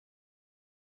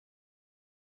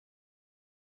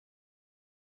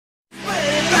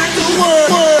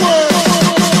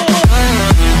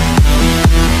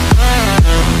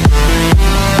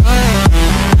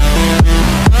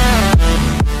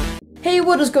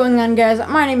What is going on, guys?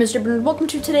 My name is Jibber and welcome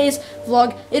to today's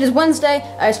vlog. It is Wednesday.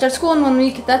 I start school in 1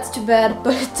 week. That's too bad.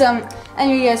 But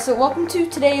anyway, guys, so welcome to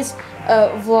today's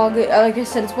vlog. Like I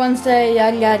said, it's Wednesday,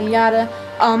 yada yada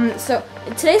yada. So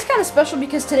today's kind of special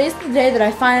because today's the day that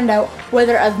I find out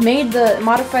whether I've made the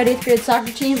modified 8th grade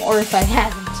soccer team or if I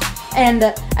haven't. And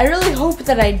I really hope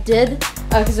that I did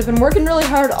because I've been working really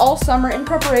hard all summer in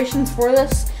preparations for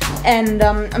this. And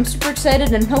I'm super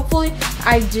excited, and hopefully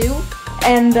I do.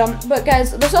 And but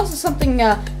guys, there's also something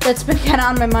that's been kind of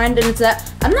on my mind, and it's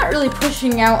that I'm not really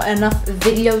pushing out enough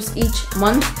videos each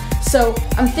month. So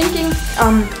I'm thinking,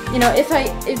 you know, if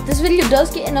this video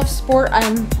does get enough support,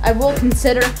 I will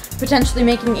consider potentially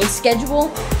making a schedule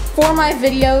for my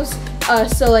videos.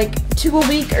 So like 2 a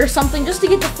week or something, just to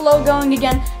get the flow going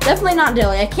again. Definitely not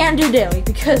daily. I can't do daily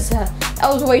because that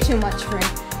was way too much for me.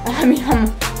 I mean,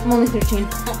 I'm only 13.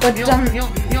 But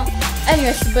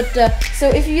anyways, but so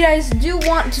if you guys do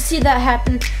want to see that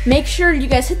happen, make sure you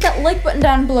guys hit that like button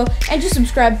down below and just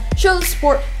subscribe, show the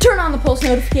support, turn on the post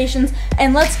notifications,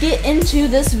 and let's get into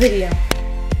this video.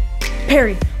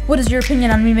 Perry, what is your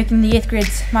opinion on me making the 8th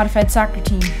grade's modified soccer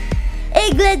team?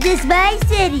 Hey, glad this my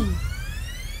city.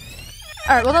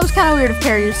 Alright, well that was kind of weird of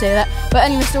Perry to say that. But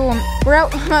anyway, so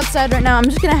I'm outside right now. I'm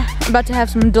just about to have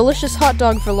some delicious hot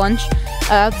dog for lunch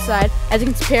outside. As you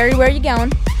can see, Perry, where are you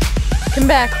going? Come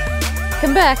back.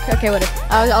 Come back. Okay, whatever.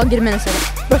 I'll get him in a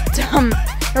second. But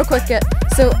real quick,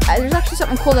 so there's actually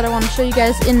something cool that I want to show you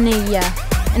guys in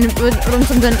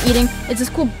once I'm done eating. It's this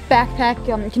cool backpack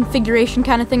configuration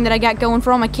kind of thing that I got going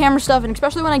for all my camera stuff, and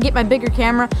especially when I get my bigger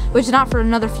camera, which is not for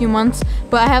another few months.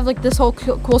 But I have like this whole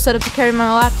cool setup to carry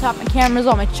my laptop, my cameras,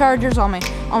 all my chargers, all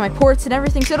my ports and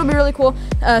everything. So it'll be really cool.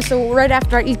 So right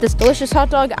after I eat this delicious hot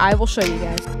dog, I will show you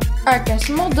guys. Alright guys,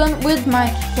 so I'm all done with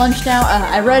my lunch now.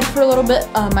 I read for a little bit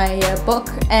my book,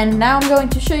 and now I'm going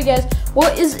to show you guys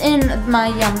what is in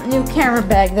my new camera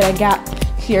bag that I got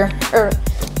here.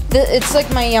 It's like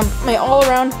my my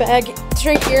all-around bag. It's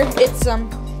right here. It's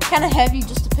kind of heavy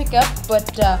just to pick up, but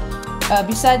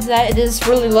besides that, it is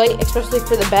really light, especially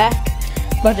for the back.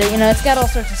 But you know, it's got all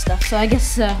sorts of stuff. So I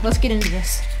guess let's get into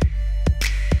this.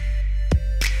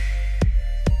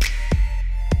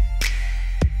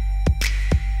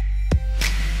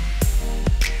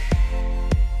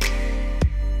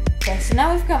 Okay, so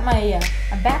now we've got my a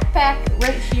backpack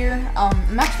right here.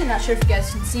 I'm actually not sure if you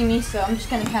guys can see me, so I'm just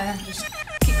gonna kind of just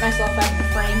keep myself out of the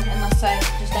frame unless I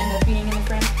just end up being in the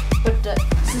frame. But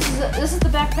this is the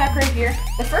backpack right here.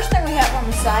 The first thing we have on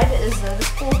the side is this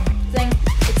cool thing.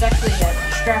 It's actually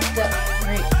strapped up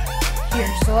right here.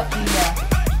 So let me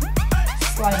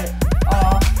slide it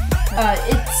off.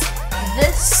 It's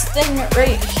this thing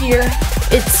right here.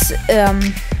 It's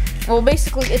well,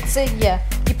 basically it's a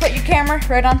you put your camera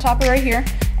right on top of right here,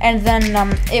 and then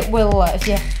it will if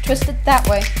you twist it that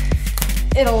way,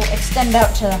 it'll extend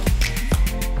out to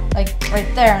like right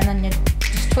there, and then you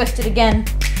just twist it again,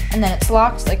 and then it's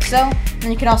locked like so. And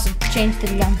then you can also change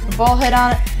the ball head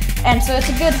on it, and so it's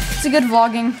a good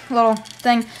vlogging little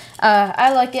thing.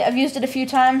 I like it. I've used it a few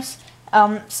times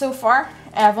so far.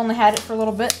 I've only had it for a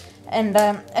little bit, and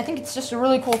I think it's just a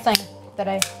really cool thing that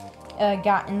I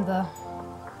got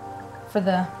for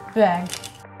the bag.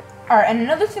 Alright, and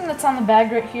another thing that's on the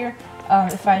bag right here,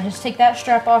 if I just take that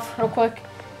strap off real quick,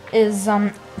 is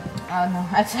no,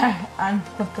 I'm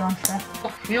hooked on strap.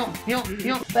 But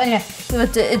anyway,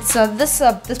 it's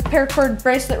this paracord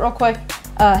bracelet real quick.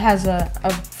 Has a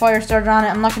fire starter on it.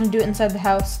 I'm not gonna do it inside the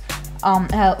house.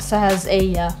 It also has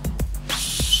a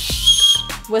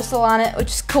whistle on it,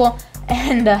 which is cool,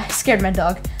 and scared my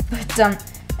dog. But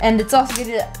and it's also good.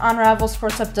 It unravels,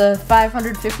 supports up to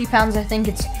 550 pounds. I think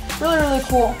it's really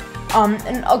cool.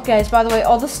 And oh guys, by the way,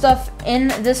 all the stuff in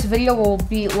this video will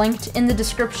be linked in the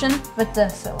description. But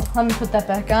so let me put that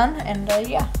back on, and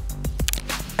yeah.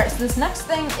 Alright, so this next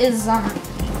thing is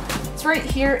it's right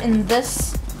here in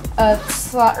this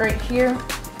slot right here.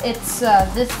 It's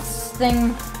this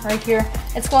thing right here.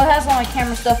 It's cool. It has all my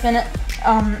camera stuff in it.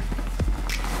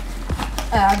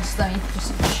 Let me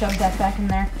just shove that back in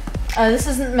there. This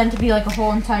isn't meant to be like a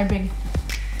whole entire big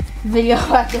video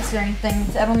about this or anything.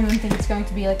 I don't even think it's going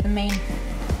to be like the main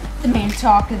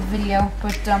talk of the video.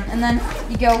 But and then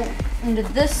you go into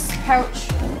this pouch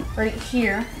right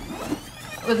here.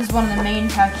 Well, this is one of the main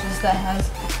pouches that has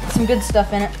some good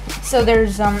stuff in it. So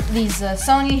there's these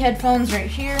Sony headphones right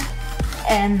here,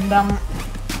 and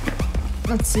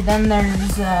let's see. Then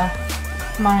there's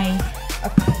my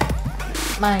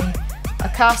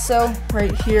Akaso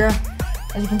right here.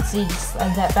 As you can see, just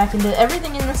add that back into it.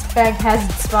 Everything in this bag has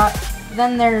its spot.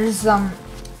 Then there's then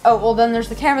there's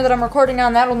the camera that I'm recording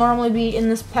on. That'll normally be in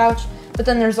this pouch. But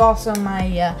then there's also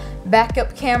my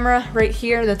backup camera right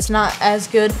here that's not as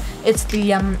good. It's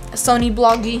the Sony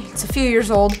Bloggy. It's a few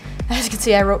years old. As you can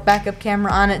see, I wrote backup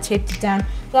camera on it, taped it down.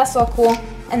 That's all cool.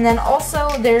 And then also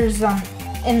there's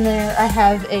in there I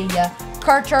have a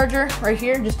car charger right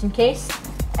here just in case.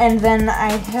 And then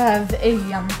I have a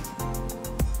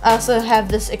I also have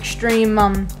this extreme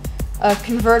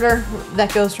converter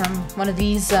that goes from one of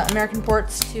these American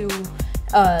ports to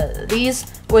these,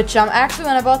 which actually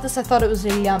when I bought this I thought it was a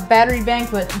battery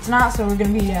bank, but it's not, so we're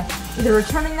going to be either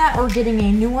returning that or getting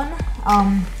a new one.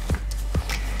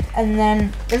 And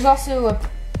then there's also a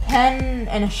pen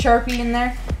and a Sharpie in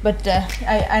there, but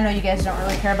I know you guys don't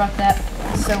really care about that,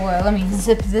 so let me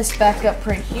zip this back up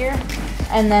right here,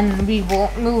 and then we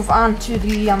will move on to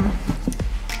the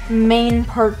main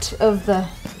part of the,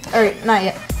 alright, not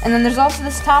yet. And then there's also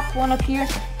this top one up here,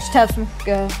 just have some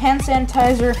hand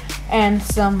sanitizer and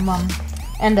some,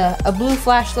 and a blue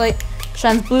flashlight,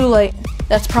 shines blue light.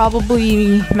 That's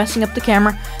probably messing up the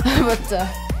camera, but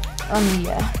let me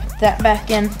put that back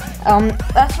in.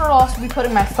 That's where I'll also be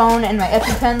putting my phone and my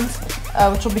EpiPens,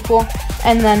 which will be cool.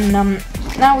 And then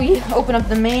now we open up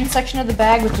the main section of the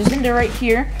bag, which is into right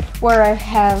here, where I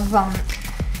have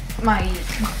my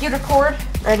computer cord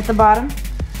right at the bottom.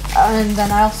 And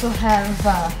then I also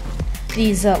have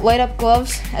these light up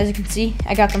gloves. As you can see,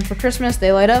 I got them for Christmas.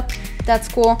 They light up. That's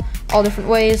cool. All different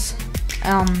ways.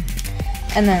 And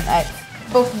then I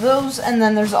both of those. And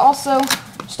then there's also,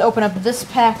 just to open up this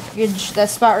package, that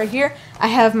spot right here, I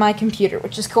have my computer,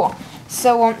 which is cool.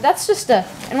 So that's just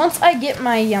and once I get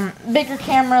my bigger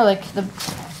camera, like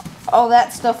all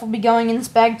that stuff will be going in this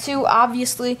bag too,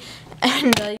 obviously.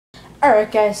 And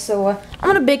alright guys, so I'm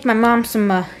gonna bake my mom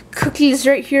some cookies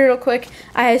right here real quick.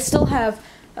 I still have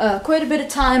quite a bit of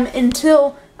time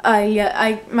until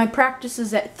my practice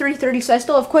is at 3:30, so I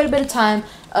still have quite a bit of time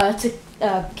to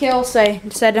kill. So I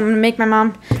decided I'm gonna make my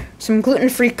mom some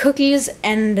gluten-free cookies,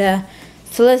 and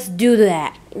so let's do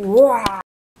that. Wow.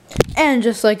 And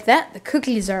just like that, the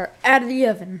cookies are out of the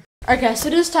oven. Alright guys, so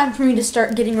it is time for me to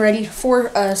start getting ready for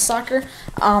soccer.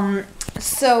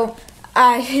 So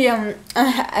I'm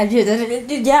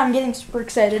getting super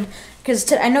excited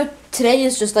because I know today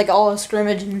is just like all a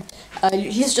scrimmage, and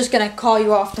he's just gonna call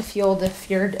you off the field if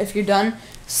you're done.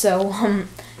 So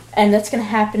and that's gonna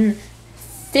happen.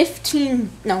 15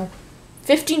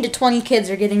 to 20 kids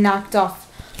are getting knocked off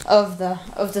of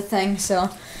the thing. So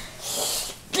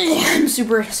I'm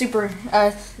super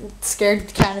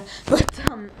scared, kind of. But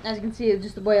as you can see, it's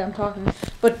just the way I'm talking.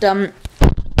 But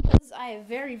because I have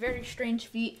very strange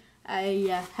feet,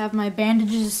 I have my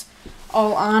bandages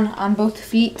all on both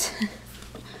feet,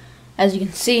 as you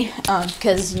can see,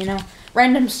 because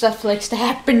random stuff likes to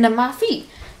happen to my feet.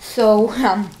 So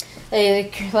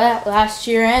like last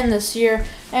year and this year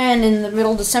and in the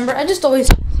middle of December, I just always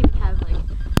seem to have like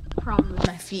a problem with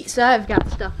my feet. So I've got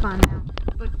stuff on now,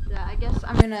 but I guess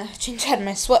I'm gonna change out of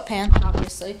my sweatpants,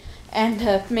 obviously, and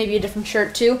maybe a different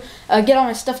shirt too. Get all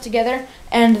my stuff together,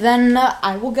 and then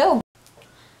I will go.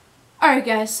 Alright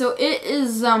guys, so it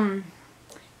is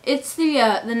it's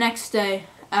the next day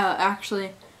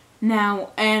actually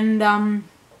now, and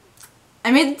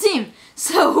I made the team.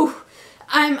 So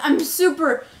I'm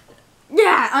super,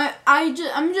 yeah,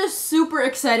 I'm just super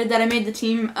excited that I made the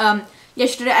team.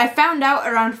 Yesterday I found out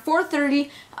around 4:30.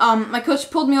 My coach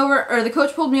pulled me over, or the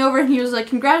coach pulled me over, and he was like,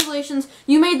 "Congratulations,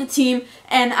 you made the team,"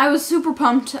 and I was super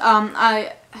pumped.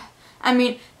 I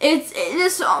mean,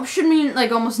 this should mean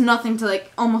like almost nothing to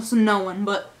like almost no one,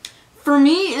 but for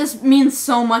me, this means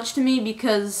so much to me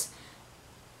because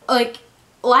like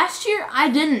last year I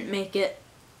didn't make it,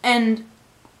 and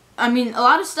I mean a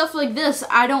lot of stuff like this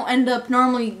I don't end up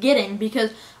normally getting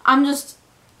because I'm just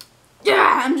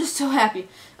so happy.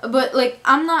 But like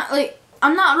I'm not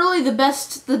really the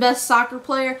best soccer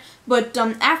player, but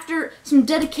after some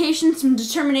dedication, some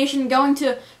determination, going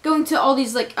to all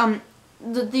these like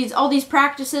all these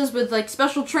practices with like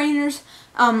special trainers,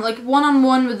 like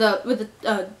one-on-one with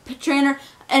a trainer,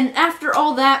 and after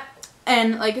all that,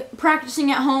 and like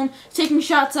practicing at home, taking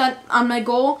shots on my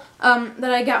goal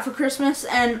that I got for Christmas,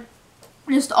 and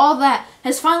just all that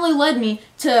has finally led me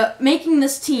to making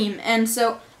this team. And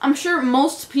so I'm sure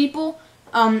most people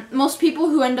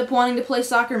who end up wanting to play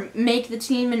soccer make the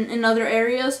team in other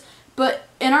areas, but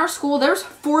in our school there's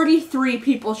 43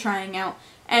 people trying out,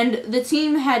 and the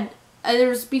team had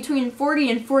there's between 40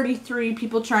 and 43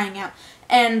 people trying out,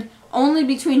 and only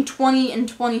between 20 and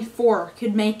 24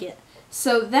 could make it.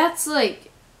 So that's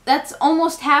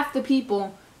almost half the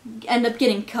people end up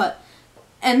getting cut.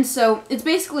 And so it's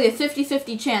basically a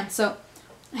 50-50 chance. So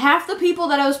half the people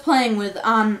that I was playing with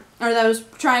or that I was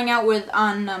trying out with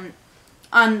on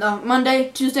Monday,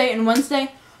 Tuesday, and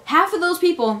Wednesday half of those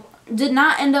people did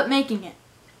not end up making it.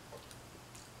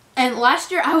 And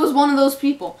last year I was one of those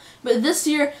people. But this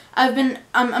year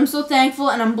I'm so thankful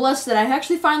and I'm blessed that I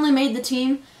actually finally made the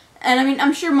team. And I mean,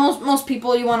 I'm sure most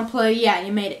people you want to play, yeah,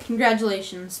 you made it.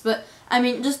 Congratulations. But I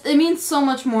mean, just it means so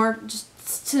much more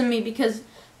just to me because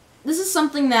this is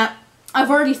something that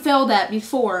I've already failed at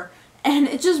before, and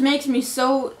it just makes me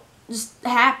so just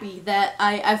happy that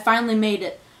I finally made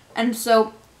it. And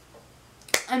so,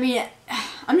 I mean,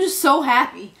 I'm just so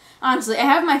happy. Honestly, I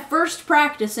have my first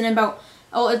practice in about,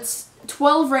 it's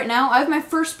 12 right now. I have my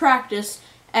first practice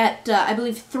at, I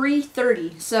believe,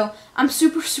 3:30. So, I'm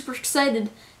super, super excited.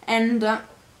 And,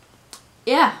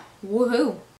 yeah,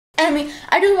 woohoo. And, I mean,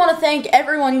 I just want to thank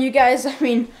everyone, you guys. I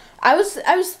mean, I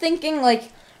was thinking,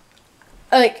 like,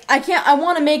 I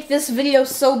want to make this video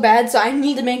so bad, so I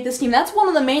need to make this team. That's one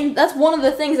of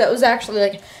the things that was actually,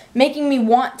 like, making me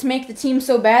want to make the team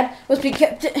so bad, was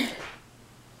because...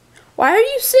 Why are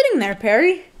you sitting there,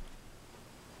 Perry?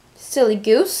 Silly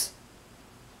goose.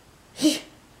 It's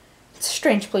a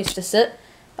strange place to sit.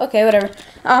 Okay, whatever.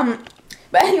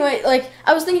 But anyway, like,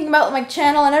 I was thinking about my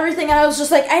channel and everything, and I was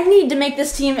just like, I need to make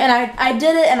this team, and I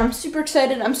did it, and I'm super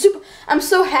excited. I'm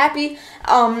so happy.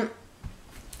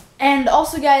 And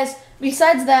also, guys,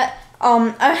 besides that,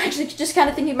 I'm actually just kind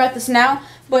of thinking about this now,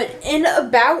 but in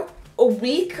about a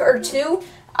week or two,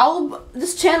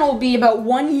 this channel will be about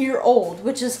 1 year old,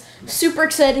 which is super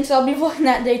exciting, so I'll be vlogging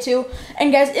that day too.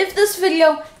 And guys, if this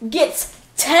video gets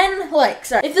 10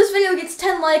 likes,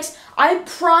 I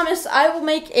promise I will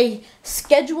make a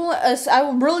schedule, I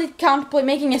will really contemplate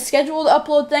making a scheduled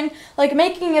upload thing, like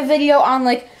making a video on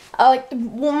like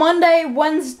Monday,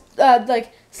 Wednesday, on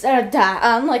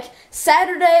like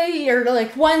Saturday or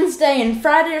like Wednesday and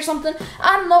Friday or something.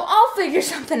 I don't know, I'll figure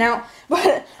something out.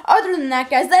 But other than that,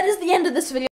 guys, that is the end of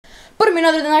this video. But I mean,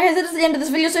 other than that, guys, that is the end of this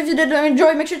video. So if you did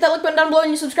enjoy, make sure to hit that like button down below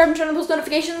and you subscribe and turn on post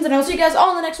notifications. And I'll see you guys all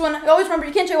in the next one. Always remember,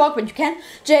 you can't jaywalk, but you can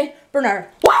J. Bernard.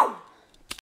 Wow!